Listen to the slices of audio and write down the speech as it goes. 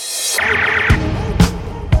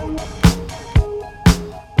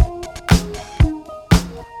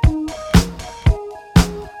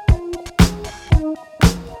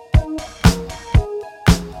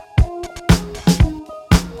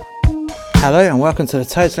Hello and welcome to the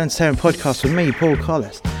Total Entertainment Podcast with me, Paul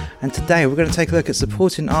Collis. And today we're going to take a look at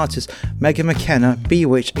supporting artists Megan McKenna,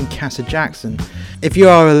 B-Witch and Casa Jackson. If you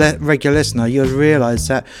are a regular listener, you'll realise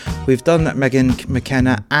that we've done Megan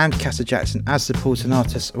McKenna and Casa Jackson as supporting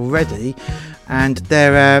artists already, and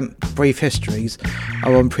their brief histories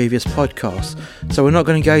are on previous podcasts. So we're not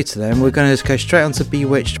going to go to them, we're going to just go straight on to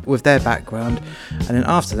B-Witch with their background, and then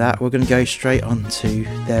after that we're going to go straight on to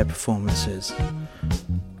their performances.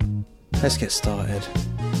 Let's get started.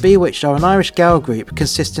 B-Witch are an Irish girl group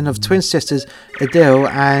consisting of twin sisters Adele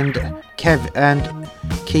and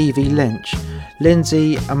Keavy Lynch,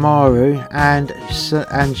 Lindsay Amaru and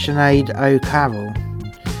Sinead O'Carroll.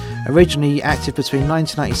 Originally active between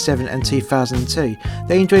 1997 and 2002,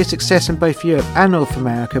 they enjoyed success in both Europe and North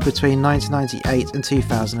America between 1998 and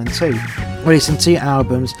 2002, releasing 2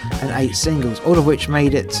 albums and 8 singles, all of which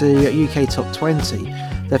made it to UK Top 20.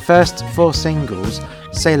 Their first 4 singles,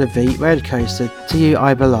 C'est La Vie, Roller Coaster, To You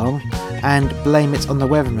I Belong and Blame It on the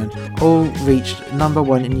Weatherman, all reached number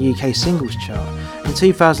 1 in the UK singles chart. In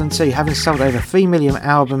 2002, having sold over 3 million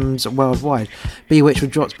albums worldwide, B-Witch were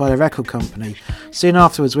dropped by the record company. Soon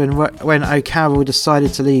afterwards, when O'Carroll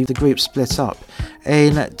decided to leave, the group split up.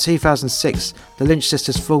 In 2006, the Lynch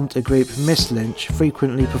sisters formed a group, Miss Lynch,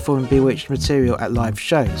 frequently performing B-Witch material at live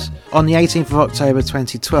shows. On the 18th of October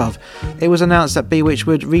 2012, it was announced that B-Witch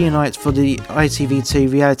would reunite for the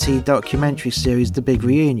ITV2 reality documentary series The Big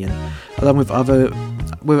Reunion, along with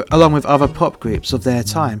other pop groups of their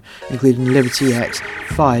time, including Liberty X,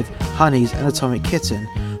 Five, Honeys and Atomic Kitten.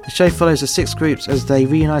 The show follows the 6 groups as they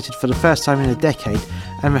reunited for the first time in a decade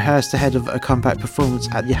and rehearsed ahead of a comeback performance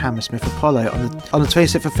at the Hammersmith Apollo on the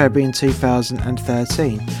 26th of February in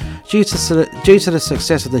 2013. Due to the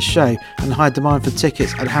success of the show and high demand for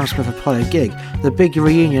tickets at the Hammersmith Apollo gig, the Big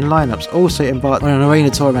Reunion lineups also embarked on an arena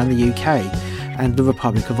tour around the UK and the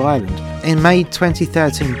Republic of Ireland. In May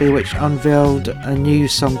 2013, B-Witch unveiled a new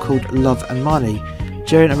song called Love and Money.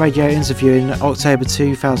 During a radio interview in October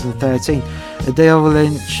 2013, Adele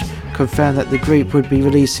Lynch confirmed that the group would be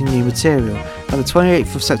releasing new material. On the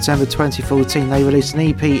 28th of September 2014, they released an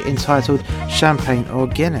EP entitled Champagne or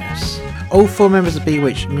Guinness. All 4 members of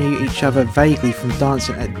B-Witch knew each other vaguely from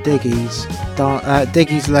dancing at Diggy's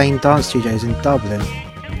Lane Dance Studios in Dublin.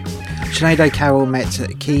 Sinead O'Carroll met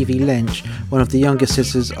Keavy Lynch, one of the younger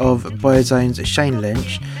sisters of Boyzone's Shane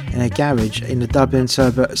Lynch, in a garage in the Dublin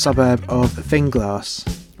suburb of Finglas,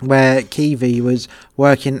 where Keavy was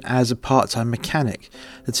working as a part-time mechanic.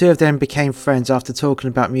 The two of them became friends after talking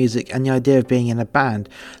about music and the idea of being in a band.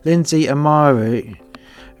 Lindsay Amaru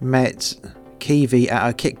met Keavy at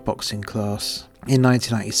a kickboxing class in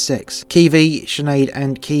 1996. Keavy, Sinead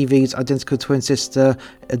and Keavy's identical twin sister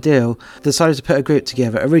Adele decided to put a group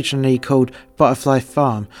together, originally called Butterfly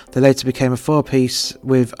Farm. They later became a 4-piece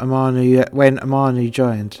with when Amanu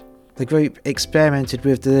joined. The group experimented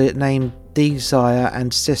with the name Desire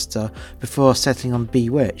and Sister before settling on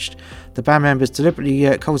B-Witched. The band members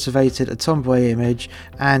deliberately cultivated a tomboy image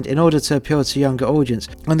and, in order to appeal to a younger audience,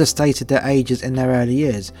 understated their ages in their early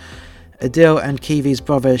years. Adele and Keavy's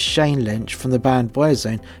brother Shane Lynch from the band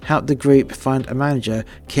Boyzone helped the group find a manager,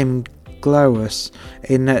 Kim Glowworth.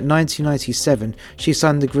 In 1997, she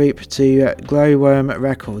signed the group to Glowworm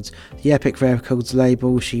Records, the Epic Records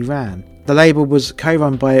label she ran. The label was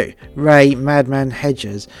co-run by Ray Madman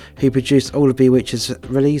Hedges, who produced all of B-Witch's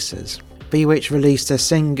releases. B-Witch released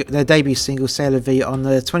their debut single C'est La Vie on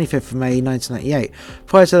the 25th of May 1998,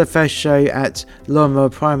 prior to the first show at Lawnmower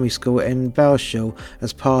Primary School in Bellshill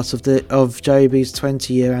as part of Joby's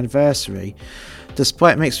 20-year anniversary.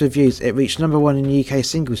 Despite mixed reviews, it reached number 1 in the UK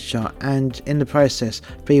singles chart, and in the process,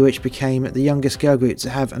 B-Witch became the youngest girl group to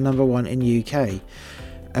have a number 1 in the UK,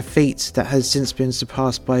 a feat that has since been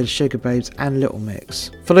surpassed by the Sugababes and Little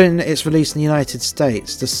Mix. Following its release in the United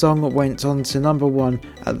States, the song went on to number 1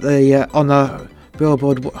 at on the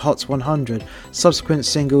Billboard Hot 100. Subsequent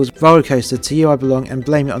singles Roller Coaster, To You I Belong and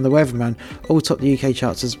Blame It on the Weatherman all topped the UK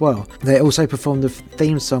charts as well. They also performed the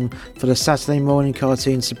theme song for the Saturday morning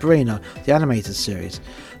cartoon Sabrina, the animated series.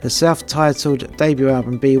 The self-titled debut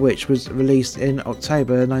album B-Witch was released in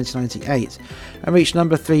October 1998 and reached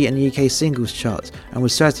number 3 in the UK singles chart and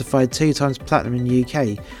was certified 2 times platinum in the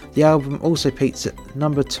UK. The album also peaked at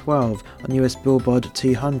number 12 on US Billboard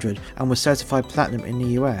 200 and was certified platinum in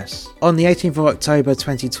the US. On the 18th of October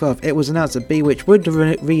 2012, it was announced that B-Witch would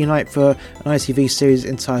reunite for an ITV series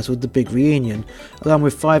entitled The Big Reunion, along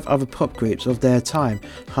with 5 other pop groups of their time: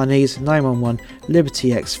 Honeys, 911,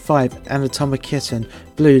 Liberty X, Five and Atomic Kitten,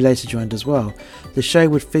 Blue Lulu later joined as well. The show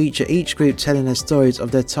would feature each group telling their stories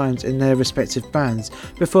of their times in their respective bands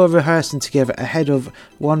before rehearsing together ahead of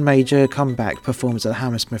one major comeback performance at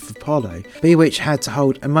Hammersmith Apollo. Bewitched had to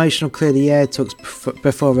hold emotional clear the air talks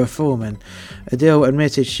before performing. Adele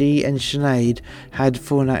admitted she and Sinead had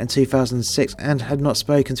fallen out in 2006 and had not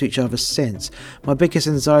spoken to each other since. My biggest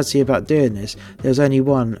anxiety about doing this, there was only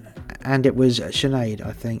one, and it was Sinead,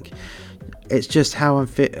 I think. It's just how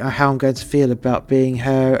I'm going to feel about being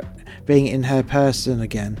in her person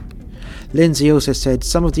again. Lindsay also said,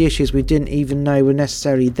 some of the issues we didn't even know were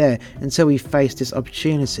necessarily there until we faced this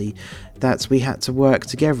opportunity that we had to work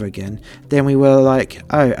together again. Then we were like,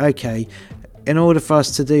 oh, okay, in order for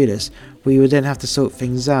us to do this, we would then have to sort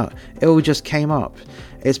things out. It all just came up.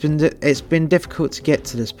 It's been difficult to get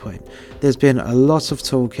to this point. There's been a lot of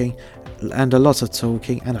talking, and a lot of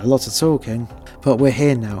talking, and a lot of talking, but we're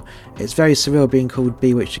here now. It's very surreal being called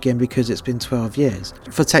Bewitched again because it's been 12 years.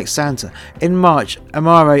 For Texanta, in March,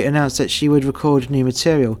 Amaro announced that she would record new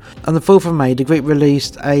material. On the 4th of May, the group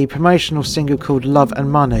released a promotional single called Love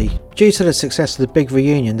and Money. Due to the success of the big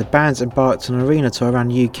reunion, the bands embarked on an arena tour around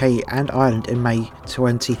the UK and Ireland in May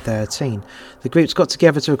 2013. The groups got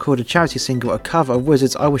together to record a charity single, a cover of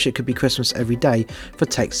Wizards' I Wish It Could Be Christmas Every Day for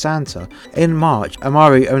Texanta. In March,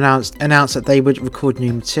 Amaru announced that they would record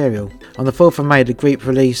new material. On the 4th of May, the group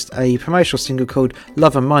released a promotional single called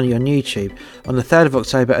Love and Money on YouTube. On the 3rd of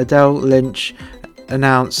October, Adele Lynch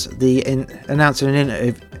announced in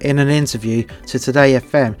an interview to Today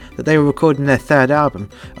FM that they were recording their third album.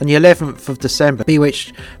 On the 11th of December,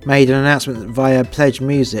 Bewitched made an announcement via Pledge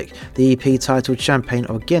Music. The EP titled Champagne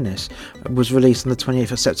or Guinness was released on the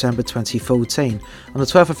 28th of September 2014. On the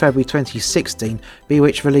 12th of February 2016,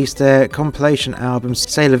 Bewitched released their compilation album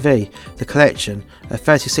C'est La Vie, The Collection, a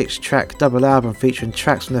 36-track double album featuring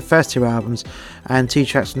tracks from their first two albums and 2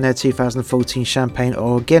 tracks from their 2014 Champagne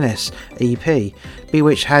or Guinness EP.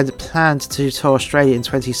 Bewitched had planned to tour Australia in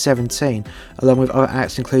 2017, along with other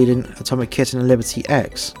acts including Atomic Kitten and Liberty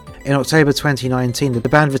X. In October 2019, the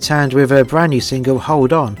band returned with a brand new single,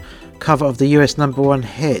 Hold On, cover of the US #1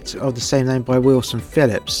 hit of the same name by Wilson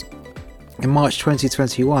Phillips. In March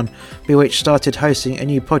 2021, Bewitched started hosting a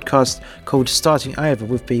new podcast called Starting Over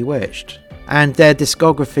with Bewitched. And their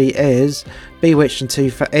discography is Bewitched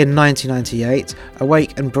in 1998,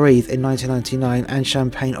 Awake and Breathe in 1999, and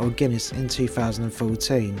Champagne or Guinness in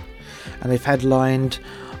 2014. And they've headlined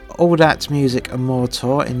All That Music and More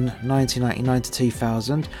Tour in 1999 to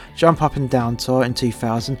 2000, Jump Up and Down Tour in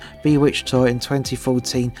 2000, Bewitched Tour in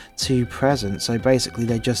 2014 to present. So basically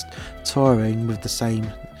they're just touring with the same...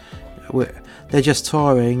 They're just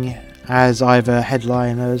touring as either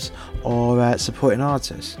headliners or supporting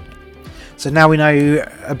artists. So now we know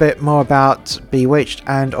a bit more about Bewitched,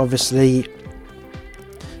 and obviously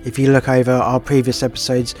if you look over our previous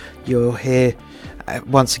episodes, you'll hear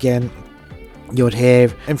you'll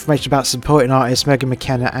hear information about supporting artists Megan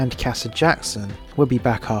McKenna and Cassie Jackson. We'll be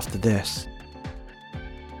back after this.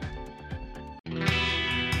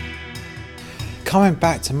 Coming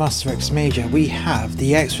back to Muster X Media, we have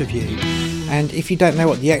the X Review, and if you don't know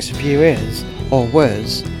what the X Review is, or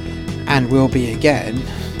was, and will be again,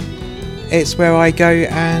 it's where I go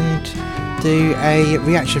and do a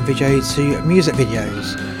reaction video to music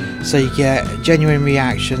videos. So you get genuine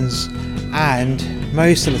reactions, and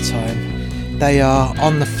most of the time they are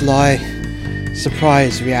on the fly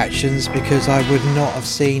surprise reactions because I would not have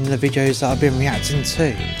seen the videos that I've been reacting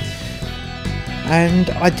to. And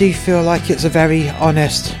I do feel like it's a very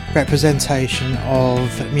honest representation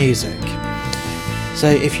of music. So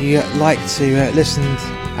if you like to listen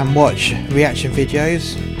and watch reaction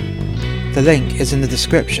videos, the link is in the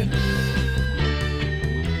description.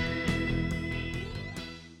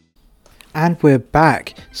 And we're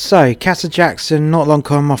back. So, Cassie Jackson not long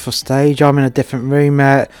come off of stage. I'm in a different room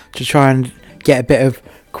to try and get a bit of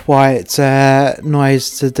quiet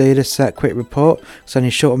noise to do this quick report. It's only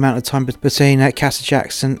a short amount of time between Cassie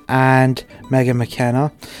Jackson and Megan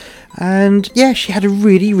McKenna. And yeah, she had a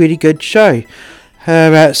really, really good show.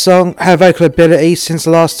 Her vocal ability since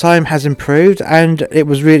the last time has improved, and it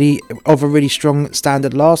was really of a really strong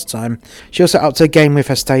standard last time. She also upped her game with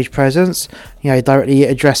her stage presence, directly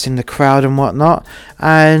addressing the crowd and whatnot,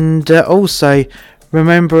 and also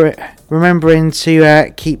remembering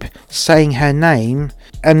to keep saying her name,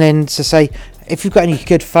 and then to say, if you've got any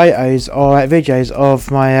good photos or videos of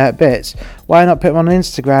my bits, why not put them on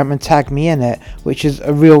Instagram and tag me in it, which is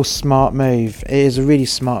a real smart move. It is a really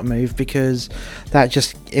smart move because that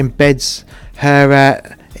just embeds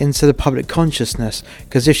her into the public consciousness.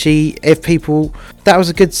 Because if people, that was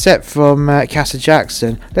a good set from Cassie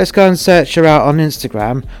Jackson. Let's go and search her out on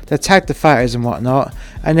Instagram. They tag the photos and whatnot,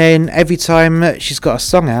 and then every time she's got a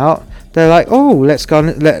song out, they're like, oh, let's go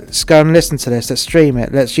and listen to this. Let's stream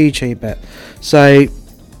it. Let's YouTube it. So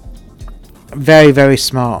very, very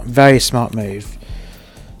smart move.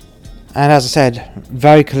 And as I said,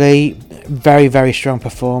 vocally, very, very strong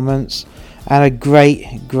performance, and a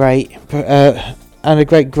great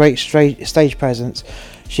stage presence.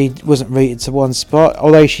 She wasn't rooted to one spot,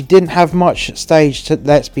 although she didn't have much stage.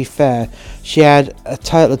 Let's be fair, she had a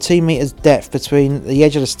total of 2 meters depth between the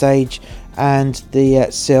edge of the stage and the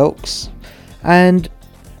silks, and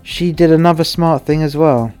she did another smart thing as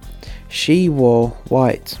well. She wore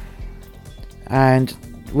white, and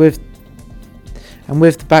with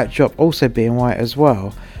the backdrop also being white as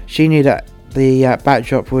well, she knew that the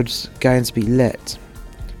backdrop was going to be lit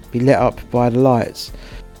up by the lights,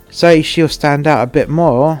 so she'll stand out a bit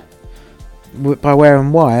more by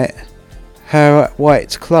wearing white. Her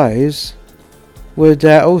white clothes would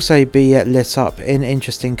also be lit up in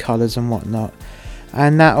interesting colours and whatnot,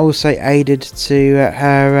 and that also aided to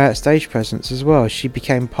her stage presence as well. She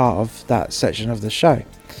became part of that section of the show,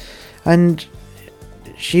 and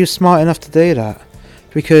she was smart enough to do that,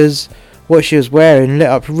 because what she was wearing lit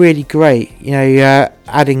up really great.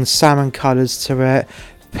 Adding salmon colours to it,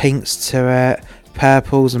 pinks to it,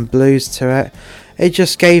 purples and blues to it. It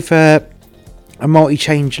just gave her a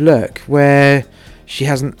multi-change look where she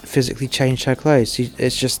hasn't physically changed her clothes.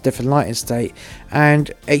 It's just different lighting state, and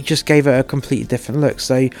it just gave her a completely different look.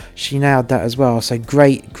 So she nailed that as well. So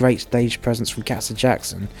great stage presence from Cassie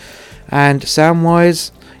Jackson. And sound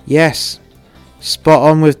wise, yes, spot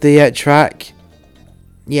on with the track.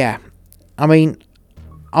 Yeah, I mean,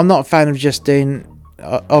 I'm not a fan of just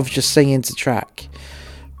singing to track,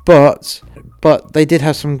 but they did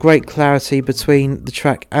have some great clarity between the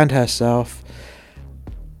track and herself,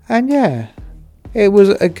 and yeah, it was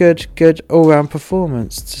a good all-round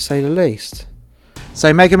performance, to say the least.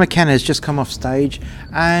 So Megan McKenna has just come off stage,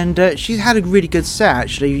 and she's had a really good set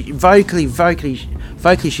actually. Vocally,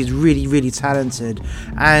 she's really talented,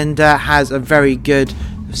 and has a very good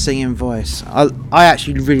singing voice. I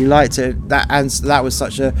actually really liked it. That was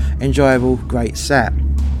such a enjoyable, great set.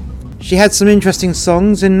 She had some interesting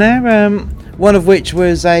songs in there. One of which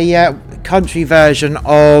was a country version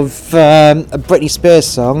of a Britney Spears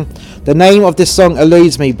song. The name of this song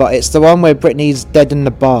eludes me, but it's the one where Britney's dead in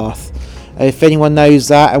the bath. If anyone knows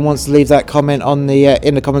that and wants to leave that comment on the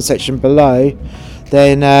in the comment section below,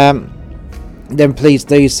 then please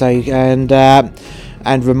do so and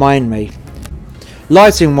remind me.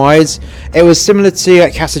 Lighting wise, it was similar to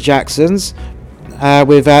Cassie Jackson's,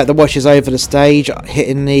 with the washes over the stage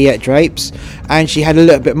hitting the drapes, and she had a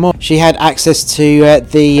little bit more. She had access to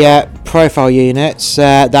the profile units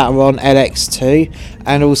that were on LX2,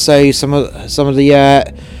 and also some of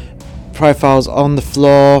the profiles on the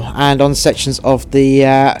floor and on sections of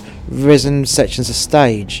the risen sections of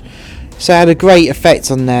stage. So it had a great effect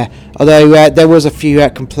on there, although there was a few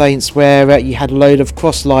complaints where you had a load of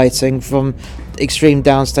cross lighting from extreme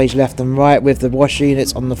downstage left and right with the wash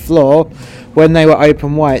units on the floor. When they were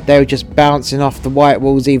open white, they were just bouncing off the white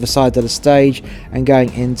walls either side of the stage and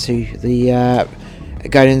going into the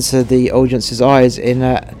audience's eyes in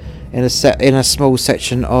a small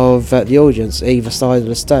section of the audience either side of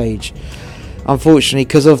the stage. Unfortunately,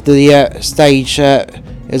 because of the stage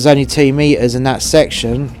is only 2 meters in that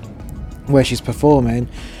section where she's performing,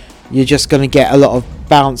 you're just going to get a lot of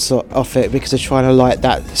bounce off it because they're trying to light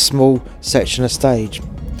that small section of stage.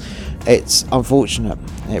 It's unfortunate,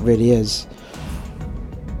 it really is.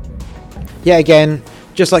 Yet again,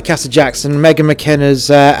 just like Cassie Jackson, Megan McKenna's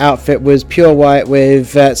outfit was pure white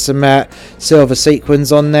with some silver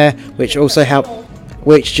sequins on there, which also helped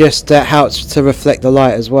to reflect the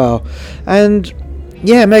light as well. And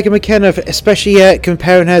yeah, Megan McKenna, especially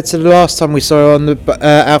comparing her to the last time we saw her on the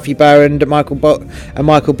Alfie Bower and Michael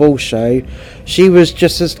Ball show, she was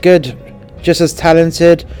just as good, just as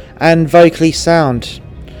talented and vocally sound.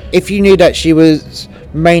 If you knew that she was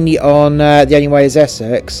mainly on The Only Way Is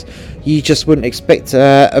Essex, you just wouldn't expect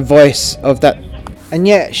a voice of that. And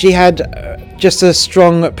yet she had just as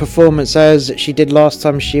strong performance as she did last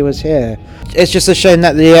time she was here. It's just a shame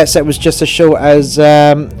that the set was just as short as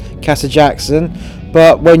Cassie Jackson.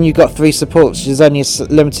 But when you've got 3 supports, there's only a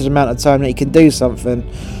limited amount of time that you can do something.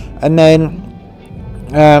 And then,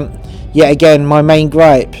 yet again, my main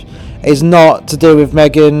gripe is not to do with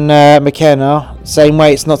Megan McKenna. Same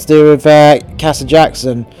way it's not to do with Cassie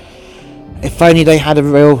Jackson. If only they had a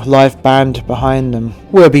real live band behind them.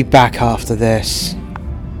 We'll be back after this.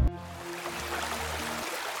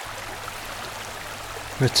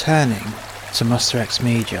 Returning to Master X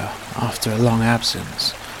Media after a long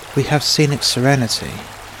absence, we have Scenic Serenity,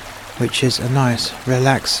 which is a nice,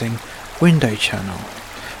 relaxing window channel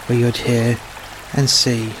where you'd hear and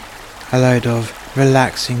see a load of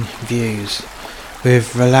relaxing views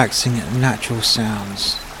with relaxing natural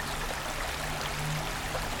sounds.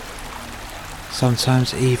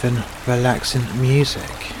 Sometimes even relaxing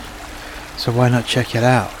music. So why not check it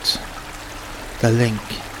out? The link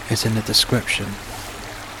is in the description.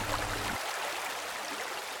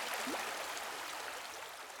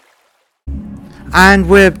 And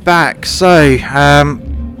we're back. So,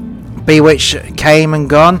 Bewitched came and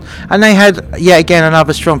gone, and they had yet again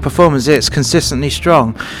another strong performance. It's consistently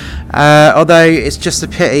strong, although it's just a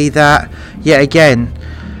pity that yet again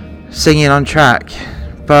singing on track.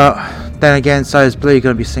 But then again, so is Blue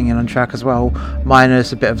going to be singing on track as well,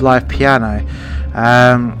 minus a bit of live piano.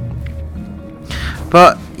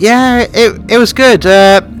 But yeah, it was good.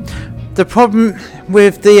 The problem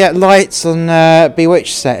with the lights on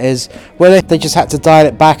Bewitched set is, well, they just had to dial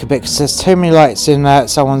it back a bit because there's too many lights in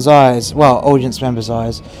someone's eyes, well, audience members'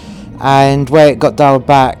 eyes, and where it got dialed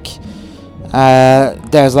back,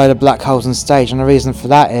 there's a load of black holes on stage, and the reason for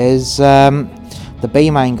that is the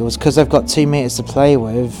beam angles, because they've got 2 meters to play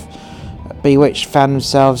with. Bewitched found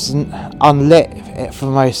themselves unlit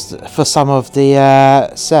for some of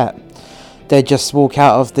the set. They'd just walk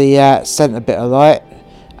out of the centre bit of light,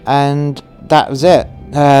 and that was it.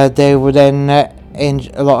 They were then in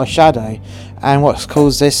a lot of shadow, and what's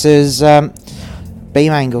caused this is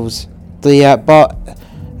beam angles. The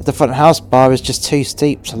front house bar is just too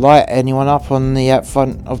steep to light anyone up on the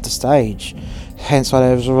front of the stage, hence why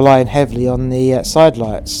they was relying heavily on the side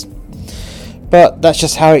lights. But that's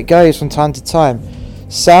just how it goes from time to time.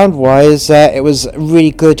 Sound wise, it was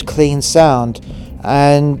really good, clean sound,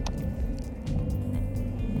 and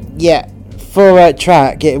yeah, for a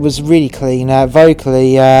track it was really clean.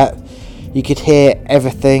 Vocally, you could hear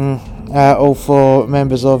everything. All 4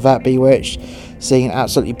 members of Bewitched singing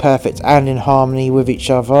absolutely perfect and in harmony with each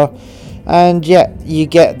other, and yeah, you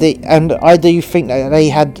get and I do think that they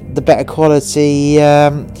had the better quality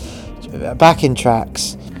backing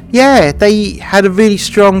tracks. Yeah, they had a really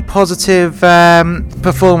strong, positive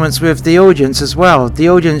performance with the audience as well. The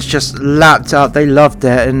audience just lapped up, they loved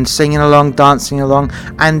it, and singing along, dancing along,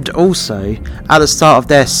 and also, at the start of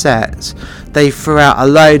their set, they threw out a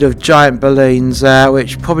load of giant balloons,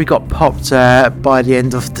 which probably got popped by the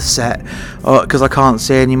end of the set, because I can't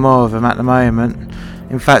see any more of them at the moment.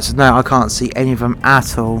 In fact, no, I can't see any of them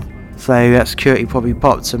at all. So security probably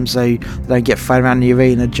popped them so they don't get thrown around the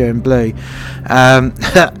arena during Blue.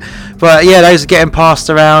 But yeah, those are getting passed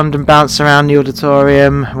around and bounced around the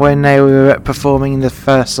auditorium when they were performing the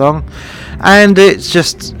first song. And it's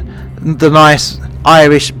just the nice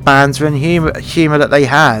Irish banter and humour that they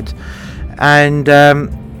had. And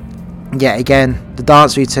yeah, again, the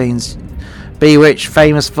dance routines. Bewitched,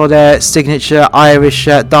 famous for their signature Irish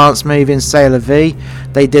dance move in Sailor V.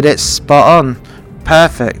 They did it spot on.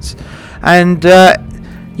 Perfect. And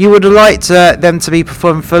you would have liked them to be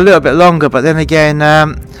performing for a little bit longer, but then again,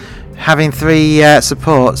 having 3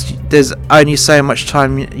 supports, there's only so much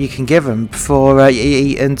time you can give them before you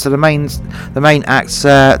eat into the main act's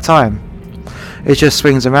time. It just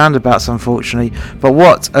swings and roundabouts, unfortunately. But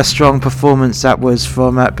what a strong performance that was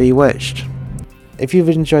from Bewitched. If you've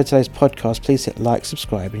enjoyed today's podcast, please hit like,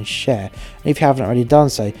 subscribe and share. And if you haven't already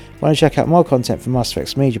done so, why don't you check out more content from Master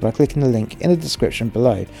X Media by clicking the link in the description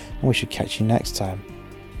below. And we should catch you next time.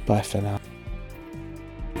 Bye for now.